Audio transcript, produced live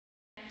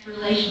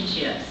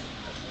Relationships.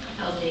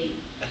 Hell deep.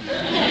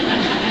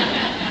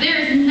 There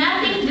is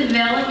nothing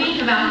developing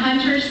about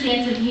Hunter's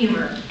sense of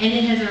humor, and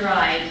it has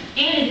arrived,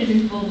 and it is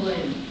in full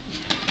bloom.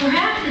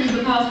 Perhaps it is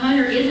because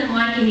Hunter isn't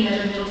like any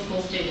other middle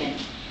school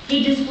student.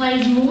 He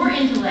displays more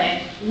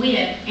intellect,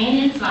 wit,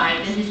 and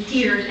insight than his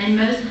peers and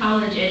most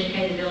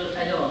college-educated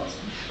adults.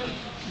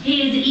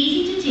 He is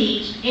easy to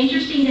teach,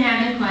 interesting to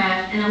have in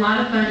class, and a lot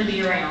of fun to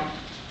be around.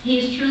 He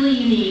is truly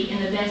unique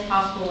in the best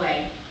possible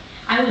way.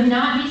 I would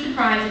not be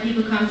surprised if he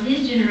becomes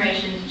his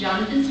generation's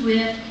Jonathan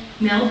Swift,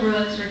 Mel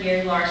Brooks, or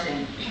Gary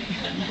Larson.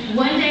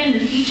 One day in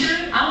the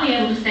future, I'll be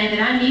able to say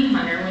that I knew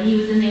Hunter when he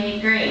was in the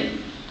 8th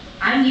grade.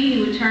 I knew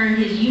he would turn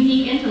his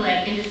unique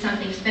intellect into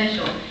something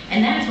special,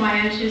 and that's why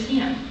I chose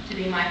him to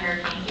be my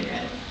hurricane hero.